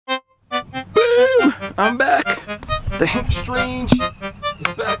I'm back. The Hemp Strange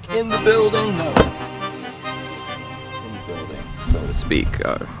is back in the building. No. In the building, so to speak.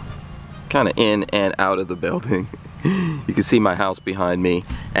 Kind of in and out of the building. You can see my house behind me,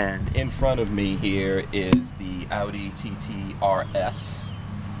 and in front of me here is the Audi TT RS.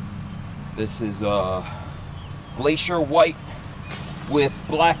 This is a glacier white with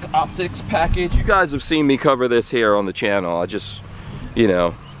black optics package. You guys have seen me cover this here on the channel. I just, you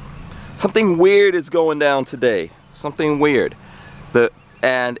know, something weird is going down today. Something weird.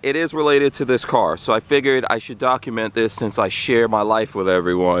 And it is related to this car, so I figured I should document this since I share my life with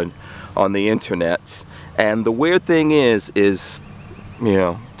everyone on the internet. And the weird thing is, you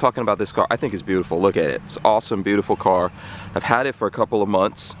know, talking about this car, I think it's beautiful. Look at it. It's an awesome, beautiful car. I've had it for a couple of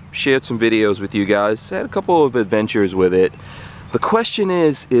months, shared some videos with you guys, had a couple of adventures with it. The question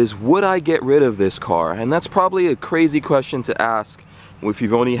is would I get rid of this car? And that's probably a crazy question to ask if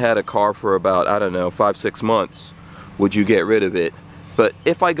you've only had a car for about, I don't know, 5-6 months. Would you get rid of it? But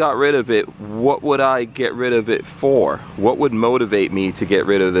if I got rid of it, what would I get rid of it for? What would motivate me to get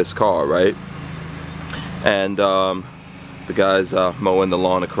rid of this car, right? And the guy's mowing the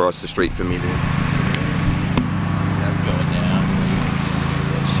lawn across the street from me. That's going down.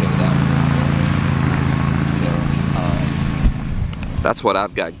 Let's show that. So that's what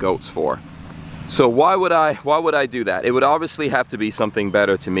I've got goats for. So why would I do that? It would obviously have to be something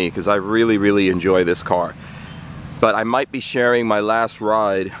better to me, because I really enjoy this car. But I might be sharing my last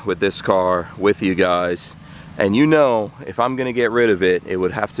ride with this car with you guys. And you know, if I'm gonna get rid of it, it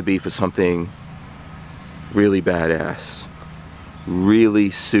would have to be for something really badass.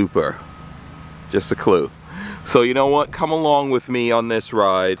 Really super. Just a clue. So you know what? Come along with me on this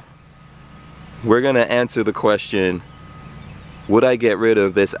ride. We're gonna answer the question, would I get rid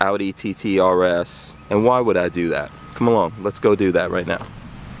of this Audi TT RS? And why would I do that? Come along, let's go do that right now.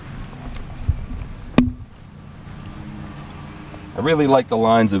 I really like the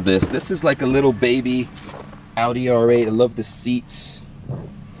lines of this. This is like a little baby Audi R8. I love the seats.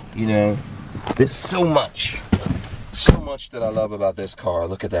 You know, there's so much that I love about this car.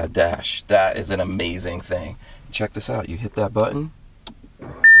 Look at that dash. That is an amazing thing. Check this out. You hit that button.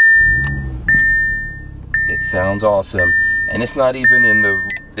 It sounds awesome. And it's not even in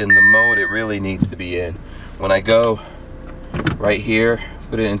the mode it really needs to be in. When I go right here,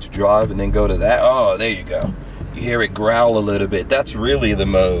 put it into drive and then go to that. Oh, there you go. You hear it growl a little bit. That's really the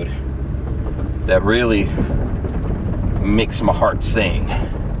mode that really makes my heart sing.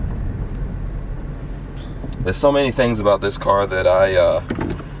 There's so many things about this car that I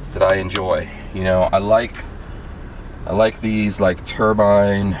enjoy. You know, I like these like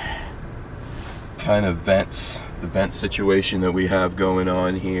turbine kind of vents, the vent situation that we have going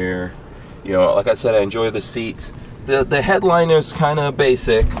on here. You know, like I said, I enjoy the seats. The headliner's kind of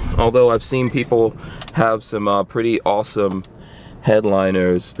basic, although I've seen people have some pretty awesome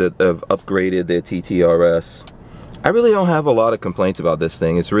headliners that have upgraded their TTRS. I really don't have a lot of complaints about this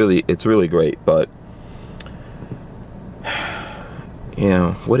thing. It's really great, but you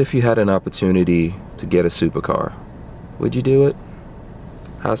know, what if you had an opportunity to get a supercar? Would you do it?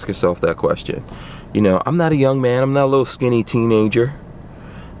 Ask yourself that question. You know, I'm not a young man, I'm not a little skinny teenager.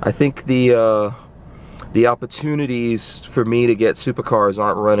 I think the opportunities for me to get supercars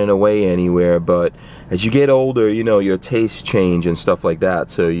aren't running away anywhere, but as you get older, you know, your tastes change and stuff like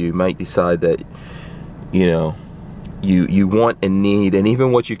that, so you might decide that, you know, you want and need, and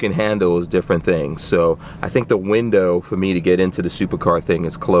even what you can handle is different things. So I think the window for me to get into the supercar thing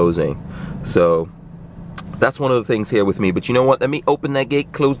is closing. So that's one of the things here with me. But you know what? Let me open that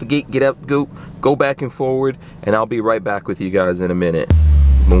gate, close the gate, get up, go back and forward, and I'll be right back with you guys in a minute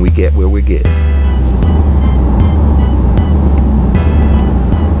when we get where we get.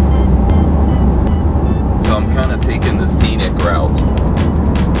 So I'm kind of taking the scenic route.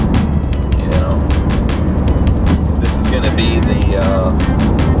 You know, this is going to be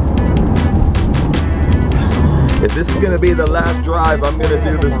if this is going to be the last drive, I'm going to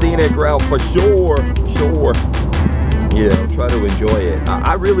do the scenic route for sure. You know, try to enjoy it.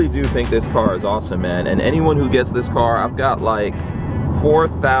 I really do think this car is awesome, man. And anyone who gets this car, I've got like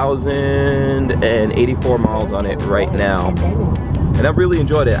 4,084 miles on it right now. And I've really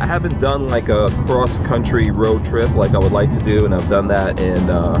enjoyed it. I haven't done like a cross-country road trip like I would like to do, and I've done that in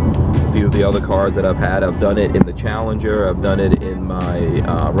a few of the other cars that I've had. I've done it in the Challenger, I've done it in my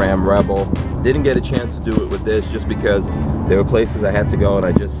Ram Rebel. Didn't get a chance to do it with this just because there were places I had to go and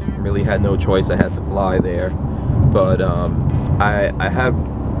I just really had no choice. I had to fly there. But I have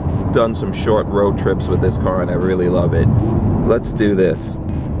done some short road trips with this car and I really love it. Let's do this.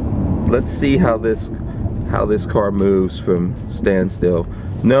 Let's see how this car moves from standstill.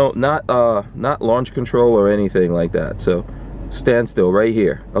 No, not launch control or anything like that. So stand still right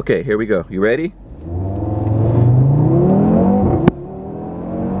here. Okay, here we go. You ready?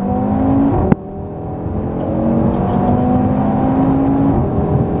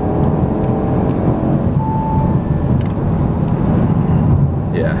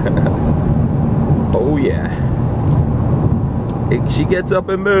 Yeah. Oh yeah. She gets up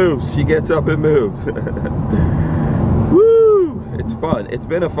and moves. She gets up and moves. Woo! It's fun. It's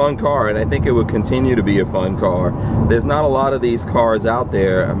been a fun car, and I think it will continue to be a fun car. There's not a lot of these cars out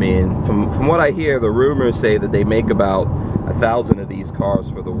there. I mean, from what I hear, the rumors say that they make about 1,000 of these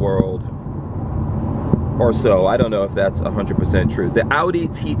cars for the world or so. I don't know if that's 100% true. The Audi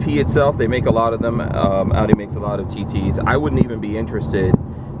TT itself, they make a lot of them. Audi makes a lot of TTs. I wouldn't even be interested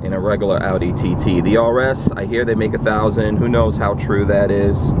in a regular Audi TT. The RS, I hear they make 1,000. Who knows how true that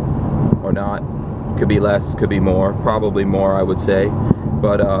is or not. Could be less, could be more. Probably more, I would say.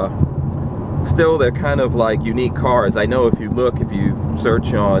 But still, they're kind of like unique cars. I know if you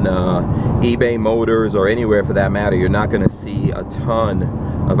search on eBay Motors or anywhere for that matter, you're not going to see a ton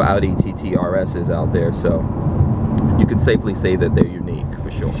of Audi TT RSs out there. So you can safely say that they're unique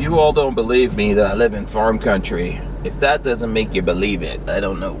for sure. If you all don't believe me that I live in farm country, if that doesn't make you believe it, I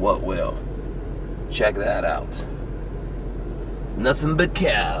don't know what will. Check that out. Nothing but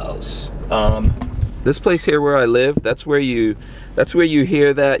cows. This place here where I live, that's where you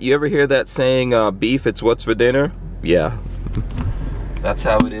hear that. You ever hear that saying, beef, it's what's for dinner? Yeah. That's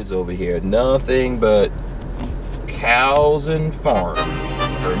how it is over here. Nothing but cows and farm.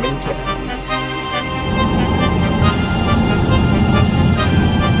 Farming cows.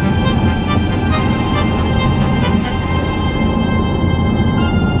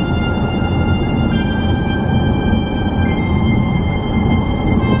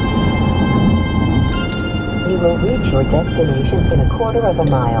 You will reach your destination in 1/4 of a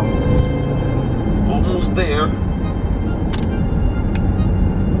mile. Almost there.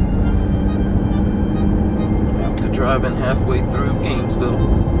 After driving halfway through Gainesville.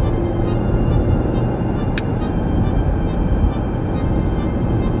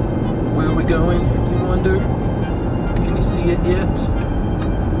 Where are we going, you wonder? Can you see it yet?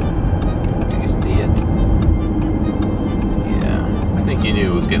 Do you see it? Yeah, I think you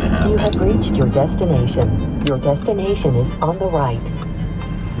knew it was gonna happen. You have reached your destination. Your destination is on the right.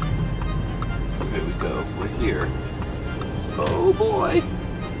 So here we go. We're here. Oh boy.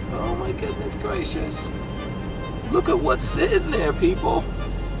 Oh my goodness gracious. Look at what's sitting there, people.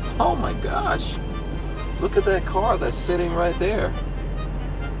 Oh my gosh. Look at that car that's sitting right there.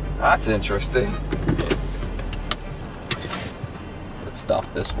 That's interesting. Let's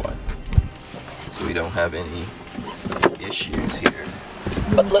stop this one so we don't have any issues here.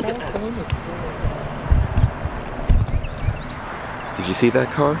 But look at this. Did you see that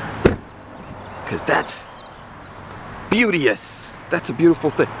car? Because that's beauteous. That's a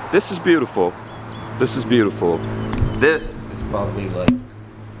beautiful thing. This is beautiful. This is beautiful. This is probably like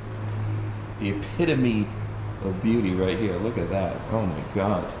the epitome of beauty right here. Look at that. Oh my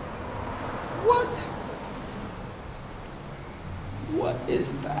God. What? What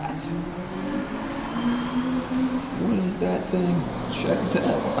is that? What is that thing? Check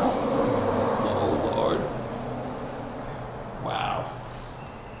that out. Oh Lord. Wow.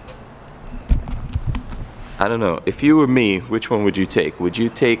 I don't know. If you were me, which one would you take? Would you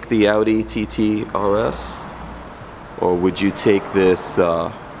take the Audi TT RS? Or would you take this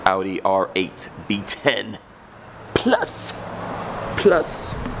Audi R8 V10 Plus?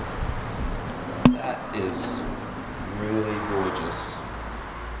 That is really gorgeous.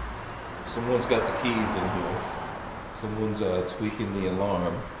 Someone's got the keys in here. Someone's tweaking the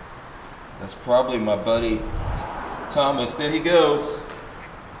alarm. That's probably my buddy Thomas. There he goes.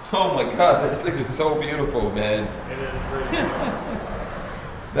 Oh my God, this thing is so beautiful, man. It is pretty cool.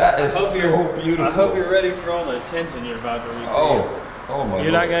 That is so beautiful. I hope you're ready for all the attention you're about to receive. Oh my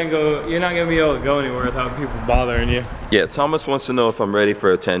You're not gonna be able to go anywhere without people bothering you. Yeah, Thomas wants to know if I'm ready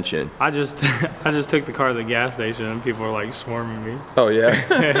for attention. I just took the car to the gas station and people are like swarming me. Oh yeah.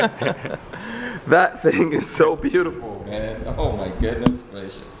 That thing is so beautiful, man. Oh my goodness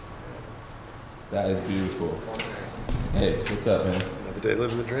gracious. That is beautiful. Hey, what's up, man? Another day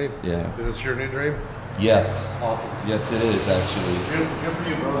living the dream. Yeah. Is this your new dream? Yes. Awesome. Yes, it is actually. Good for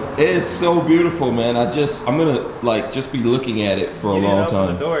you, brother. It is so beautiful, man. I'm gonna like just be looking at it for a long Open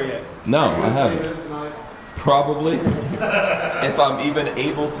time. the door yet? No, I haven't. Tonight? Probably. If I'm even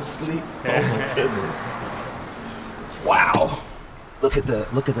able to sleep. Oh my goodness. Wow. Look at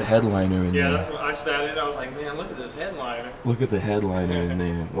the headliner in Yeah, there. that's what I sat in. I was like, man, look at this headliner. Look at the headliner in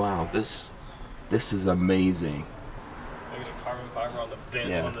there. Wow, this is amazing. Look at the carbon fiber fiber on the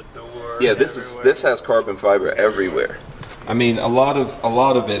vent, on the door. Yeah, this has carbon fiber everywhere. I mean, a lot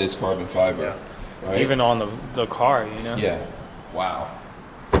of it is carbon fiber. Yeah. Right? Even on the car, you know. Yeah. Wow.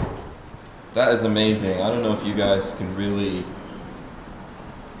 That is amazing. I don't know if you guys can really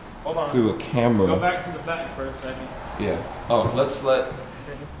Hold on. through a camera. Go back to the back for a second. Yeah. Oh, let's let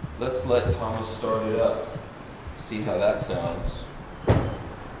Thomas start it up. See how that sounds.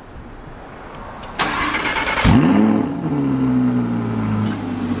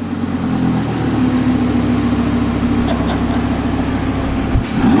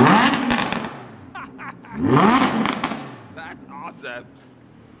 That's awesome.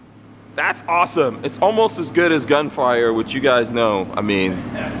 That's awesome. It's almost as good as gunfire, which you guys know. I mean,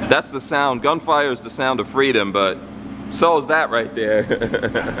 that's the sound. Gunfire is the sound of freedom, but so is that right there.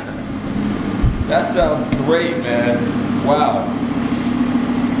 That sounds great, man. Wow.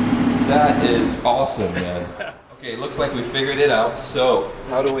 That is awesome, man. Okay, looks like we figured it out. So,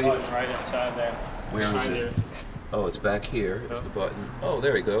 how do we... Right inside there. Where is Right it? there. Oh, it's back here. Is the button. Oh,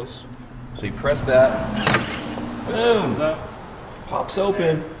 there he goes. So you press that. Boom. Pops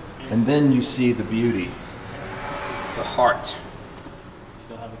open. And then you see the beauty. The heart.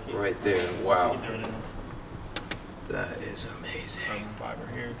 Still have a key. Right there. Wow. Throw it in. That is amazing. Carbon fiber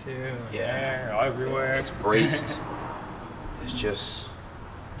here too. Yeah. There, everywhere. It's braced. There's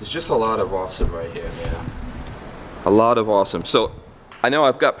just a lot of awesome right here, man. A lot of awesome. So I know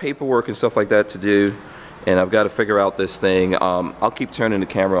I've got paperwork and stuff like that to do, and I've got to figure out this thing. I'll keep turning the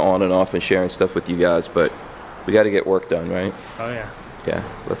camera on and off and sharing stuff with you guys, but we got to get work done, right? Oh yeah. Yeah,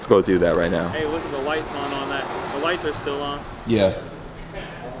 let's go do that right now. Hey, look at the lights on that. The lights are still on. Yeah.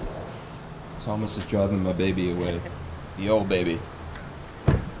 Thomas is driving my baby away. The old baby.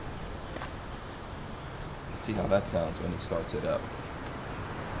 Let's see how that sounds when he starts it up.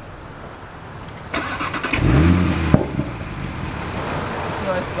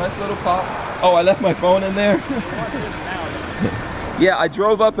 It's nice little pop. Oh, I left my phone in there? Yeah, I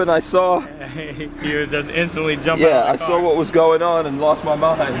drove up and I saw... You were just instantly jumping out Yeah, of the I car. saw what was going on and lost my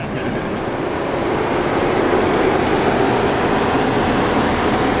mind.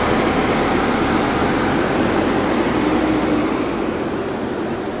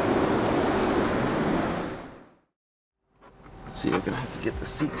 Let's see, I'm gonna have to get the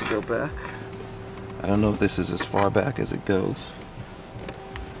seat to go back. I don't know if this is as far back as it goes.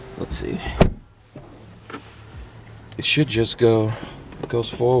 Let's see. It should just go, it goes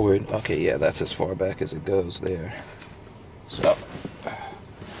forward. Okay, yeah, that's as far back as it goes there. So,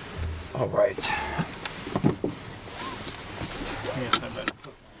 all right.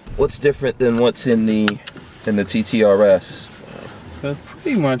 What's different than what's in the TTRS? So it's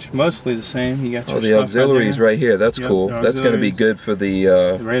pretty much mostly the same. You got your the auxiliaries right here. That's Yep, cool. the That's going to be good for the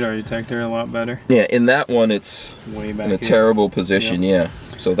radar detector a lot better. Yeah, in that one it's Way back in a here. terrible position. Yeah,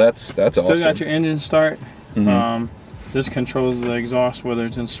 so that's Still awesome. got your engine start. Mhm. This controls the exhaust whether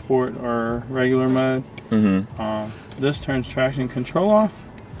it's in sport or regular mode. This turns traction control off,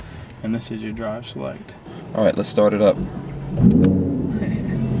 and this is your drive select. All right, let's start it up.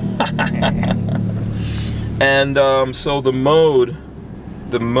 And so the mode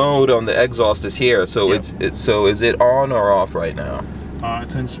on the exhaust is here. So Yep. so is it on or off right now?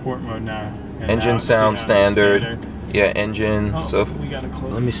 It's in sport mode now. And Engine now it's, sound standard. Yeah, engine. Oh, So we gotta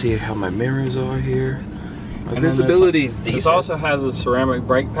close. let me see how my mirrors are here. My And then visibility is decent. This also has the ceramic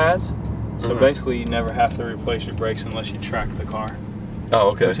brake pads, so Mhm. basically you never have to replace your brakes unless you track the car, Oh,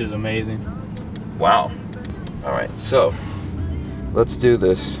 okay. which is amazing. Wow. All right, so let's do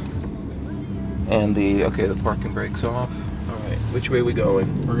this. And the parking brake's off. All right, which way are we going?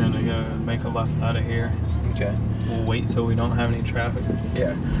 We're gonna go make a left out of here. Okay. We'll wait till we don't have any traffic.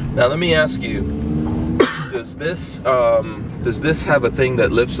 Yeah. Now let me ask you, does this have a thing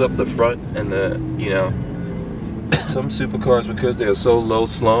that lifts up the front and the, you know, some supercars, because they're so low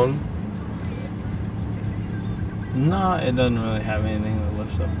slung? No, it doesn't really have anything that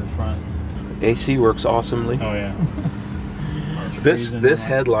lifts up the front. AC works awesomely. Oh yeah. This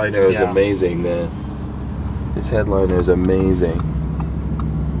headliner is Yeah. amazing, man. This headliner is amazing.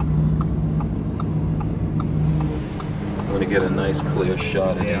 I'm gonna get a nice clear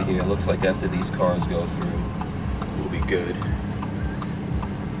shot of it here. Looks like after these cars go through, we'll be good.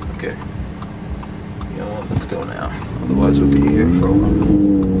 Okay. You know what? Let's go now. Otherwise, we'll be here for a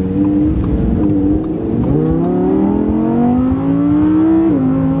while.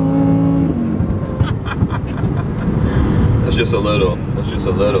 That's just a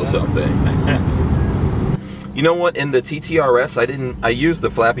little something. You know what? In the TTRS, I used the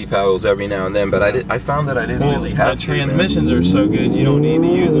flappy paddles every now and then, but I found that I didn't really have the to. Man. transmissions are so good, you don't need to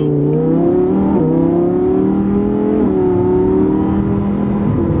use them.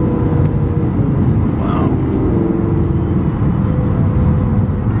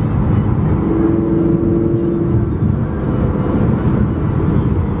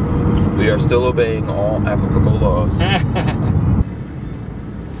 still obeying all applicable laws.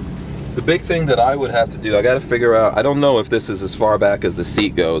 The big thing that I would have to do, I got to figure out, I don't know if this is as far back as the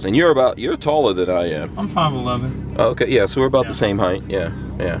seat goes, and you're taller than I am. I'm 5'11". Oh, okay, yeah, so we're about the same height, yeah.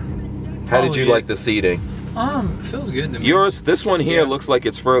 How did you like the seating? Feels good to me. Yours, this one here looks like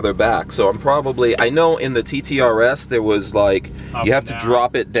it's further back, so I know in the TTRS there was like, you have to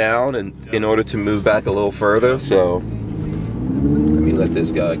drop it down in order to move back a little further, so let me let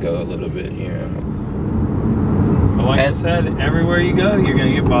this guy go a little bit here. But like I said, everywhere you go, you're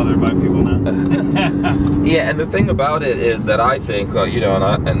gonna get bothered by people now. Yeah, and the thing about it is that I think, you know,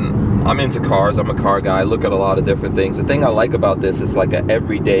 and I'm into cars, I'm a car guy, I look at a lot of different things. The thing I like about this is like an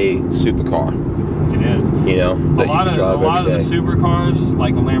everyday supercar. It is. You know, that you can drive every day. A lot of the supercars,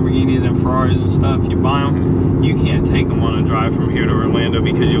 like the Lamborghinis and Ferraris and stuff, you buy them, you can't take them on a drive from here to Orlando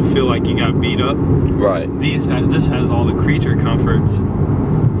because you'll feel like you got beat up. Right. This has all the creature comforts.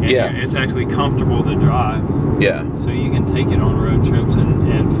 And yeah. It's actually comfortable to drive. Yeah. So you can take it on road trips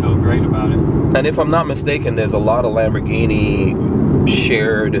and feel great about it. And if I'm not mistaken, there's a lot of Lamborghini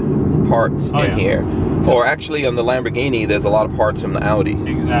shared parts in here. Or actually, on the Lamborghini, there's a lot of parts from the Audi.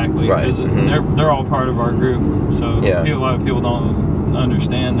 Exactly. Right. Because they're all part of our group. So a lot of people don't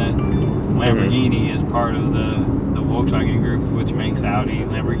understand that Lamborghini is part of the Volkswagen group, which makes Audi,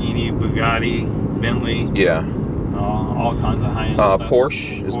 Lamborghini, Bugatti, Bentley. Yeah. All kinds of high-end stuff.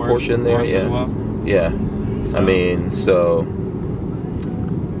 Porsche. Is Porsche in there? Porsche as well. Yeah. So. I mean, so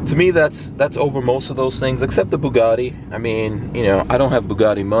to me, that's over most of those things, except the Bugatti. I mean, you know, I don't have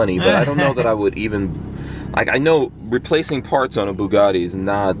Bugatti money, but I don't know that I would even. Like, I know replacing parts on a Bugatti is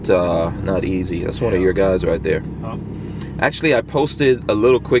not easy. That's one of your guys right there. Oh. Actually, I posted a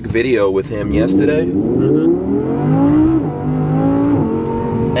little quick video with him yesterday,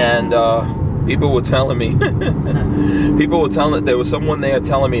 and people were telling me, there was someone there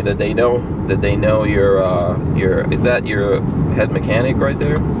telling me that they know your is that your head mechanic right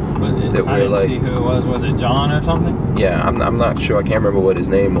there? I didn't see who it was. Was it John or something? Yeah, I'm not sure. I can't remember what his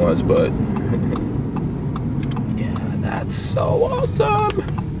name was, but yeah, that's so awesome.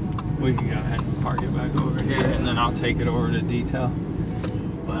 We can go ahead and park it back over here, and then I'll take it over to detail.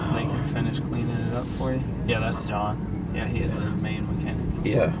 Wow. They can finish cleaning it up for you. Yeah, that's John. Yeah, he's the main mechanic.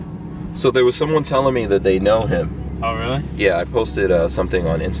 Yeah. So there was someone telling me that they know him. Oh, really? Yeah, I posted something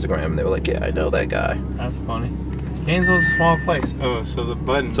on Instagram, and they were like, "Yeah, I know that guy." That's funny. Gainesville's a small place. Oh, so the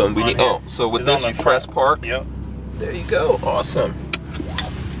button. So we need. Oh, so with this you press park. Yep. There you go. Awesome.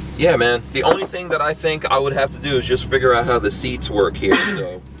 Yeah, man. The only thing that I think I would have to do is just figure out how the seats work here.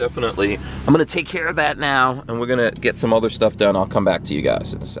 So definitely, I'm gonna take care of that now, and we're gonna get some other stuff done. I'll come back to you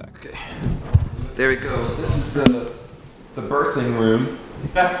guys in a sec. Okay. There it goes. This is the birthing room.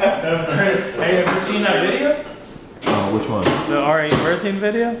 Hey, have you seen that video? Oh, which one? The R8 birthing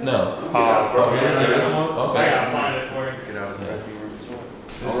video? No. Oh, really? This one? Okay. I gotta find it for you. Get out of the vacuum room as well.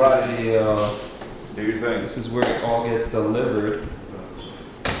 This is Do your thing. this is where it all gets delivered.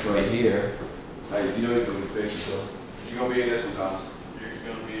 Right here. Hey, you know he's gonna be fixed, so you're gonna be in this one, Thomas. You're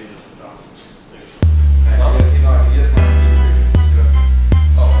gonna be in this one. Hey, he just might be fixed.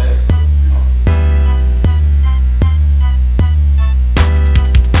 Oh, hey.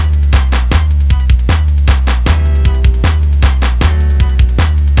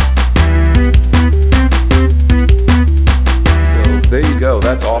 There you go.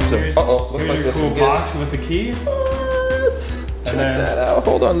 That's awesome. Uh-oh. Looks like this cool will box with the keys. What? Check that out.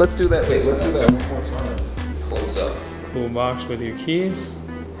 Hold on. Let's do that. Wait, let's do that one more time. Close up. Cool box with your keys.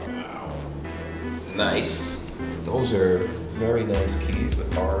 Wow. Nice. Those are very nice keys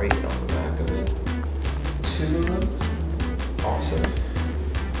with R8 on the back of it. 2 of them. Awesome.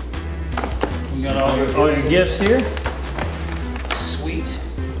 You got all your gifts here. Sweet.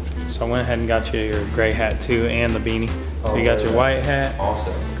 So I went ahead and got you your gray hat too and the beanie. So you got your white hat,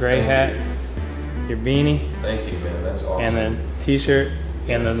 awesome, gray hat, your beanie. Thank you, man. That's awesome. And then t-shirt,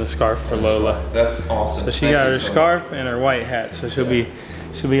 and then the scarf for Lola. That's awesome. So she got her scarf and her white hat. So she'll be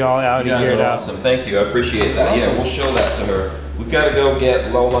all out You guys geared are out. awesome. Thank you. I appreciate that. Yeah, we'll show that to her. We've got to go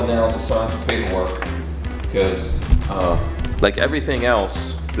get Lola now to sign some paperwork because, like everything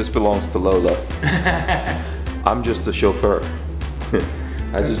else, this belongs to Lola. I'm just a chauffeur.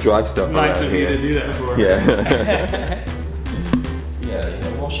 I just drive stuff It's around nice of you here. to do that for her. Yeah. Yeah, you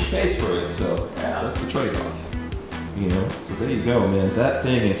know, well, she pays for it, so that's the trade-off. You know, so there you go, man. That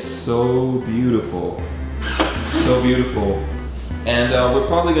thing is so beautiful. So beautiful. And we're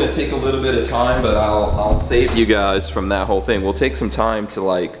probably gonna take a little bit of time, but I'll save you guys from that whole thing. We'll take some time to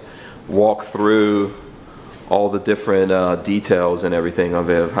like walk through all the different details and everything of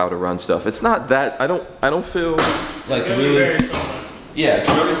it, of how to run stuff. It's not that I don't feel like really. Yeah, it's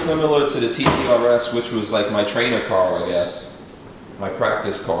very similar to the TTRS, which was like my trainer car, I guess. My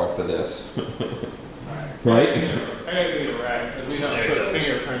practice car for this. Right? I gotta give you a rag, because we don't put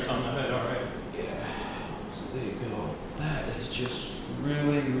fingerprints on the hood already. Yeah, so there you go. That is just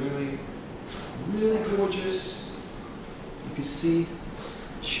really, really, really gorgeous. You can see,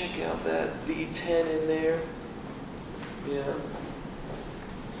 check out that V10 in there. Yeah.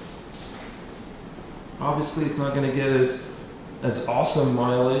 Obviously, it's not going to get as awesome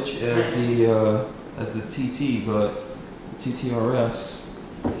mileage as the TT, but the TTRS,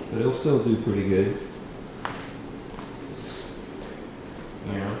 but it'll still do pretty good.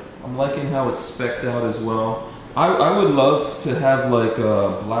 Yeah, I'm liking how it's spec'd out as well. I would love to have like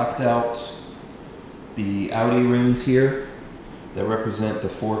blacked out the Audi rims here that represent the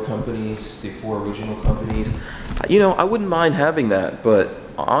four companies, the four original companies. You know, I wouldn't mind having that, but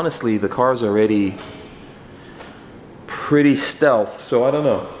honestly, the car's already pretty stealth, so I don't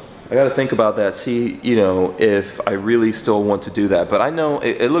know. I got to think about that, see, you know, if I really still want to do that. But I know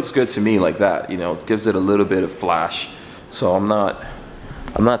it looks good to me like that, you know, it gives it a little bit of flash. So I'm not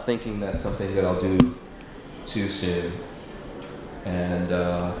thinking that's something that I'll do too soon. And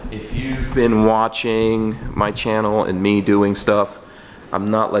if you've been watching my channel and me doing stuff, I'm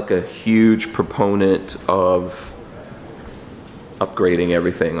not like a huge proponent of upgrading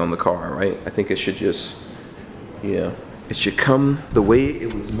everything on the car, right? I think it should just, you know, it should come the way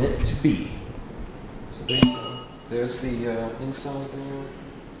it was meant to be. So there you go. There's the inside there.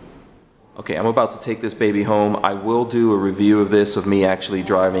 Okay, I'm about to take this baby home. I will do a review of this, of me actually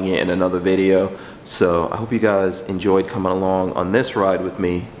driving it in another video. So I hope you guys enjoyed coming along on this ride with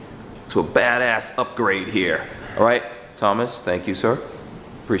me to a badass upgrade here. All right, Thomas, thank you, sir.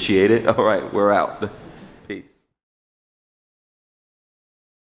 Appreciate it. All right, we're out.